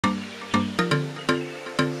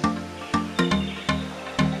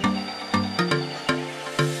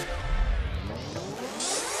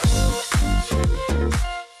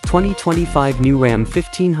2025 new Ram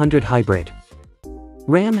 1500 Hybrid.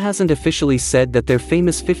 Ram hasn't officially said that their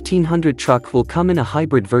famous 1500 truck will come in a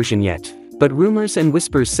hybrid version yet, but rumors and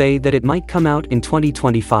whispers say that it might come out in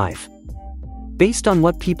 2025. Based on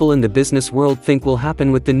what people in the business world think will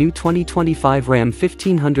happen with the new 2025 Ram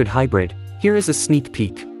 1500 Hybrid, here is a sneak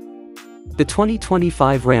peek. The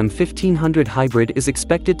 2025 Ram 1500 Hybrid is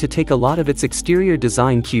expected to take a lot of its exterior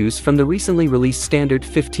design cues from the recently released standard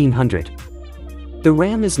 1500. The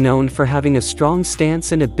Ram is known for having a strong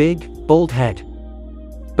stance and a big, bold head.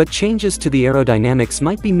 But changes to the aerodynamics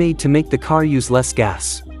might be made to make the car use less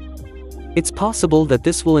gas. It's possible that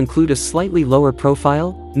this will include a slightly lower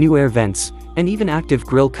profile, new air vents, and even active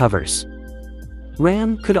grille covers.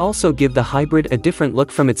 Ram could also give the hybrid a different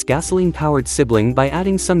look from its gasoline-powered sibling by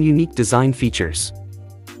adding some unique design features.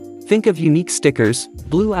 Think of unique stickers,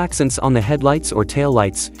 blue accents on the headlights or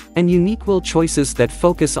taillights, and unique wheel choices that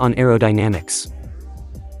focus on aerodynamics.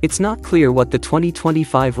 It's not clear what the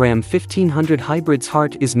 2025 Ram 1500 Hybrid's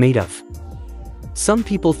heart is made of. Some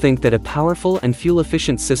people think that a powerful and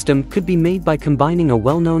fuel-efficient system could be made by combining a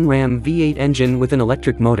well-known Ram V8 engine with an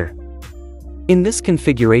electric motor. In this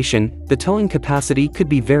configuration, the towing capacity could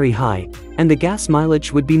be very high, and the gas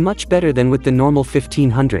mileage would be much better than with the normal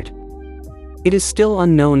 1500. It is still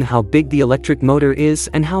unknown how big the electric motor is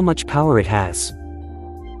and how much power it has.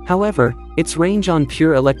 However, its range on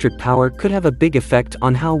pure electric power could have a big effect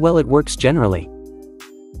on how well it works generally.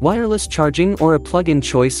 Wireless charging or a plug-in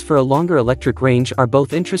choice for a longer electric range are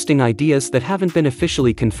both interesting ideas that haven't been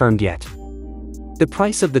officially confirmed yet. The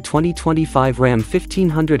price of the 2025 Ram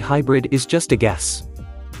 1500 Hybrid is just a guess.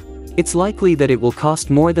 It's likely that it will cost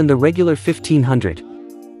more than the regular 1500.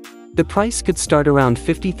 The price could start around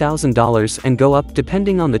 $50,000 and go up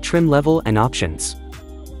depending on the trim level and options.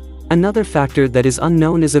 Another factor that is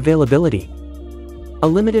unknown is availability. A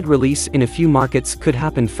limited release in a few markets could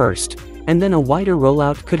happen first, and then a wider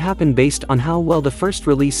rollout could happen based on how well the first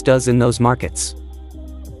release does in those markets.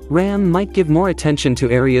 Ram might give more attention to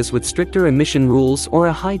areas with stricter emission rules or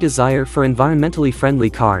a high desire for environmentally friendly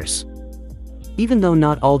cars. Even though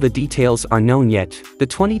not all the details are known yet, the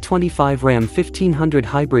 2025 Ram 1500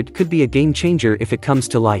 Hybrid could be a game changer if it comes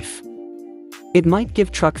to life. It might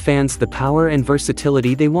give truck fans the power and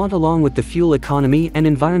versatility they want along with the fuel economy and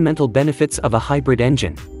environmental benefits of a hybrid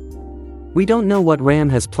engine. We don't know what Ram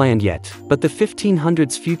has planned yet, but the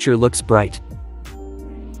 1500's future looks bright.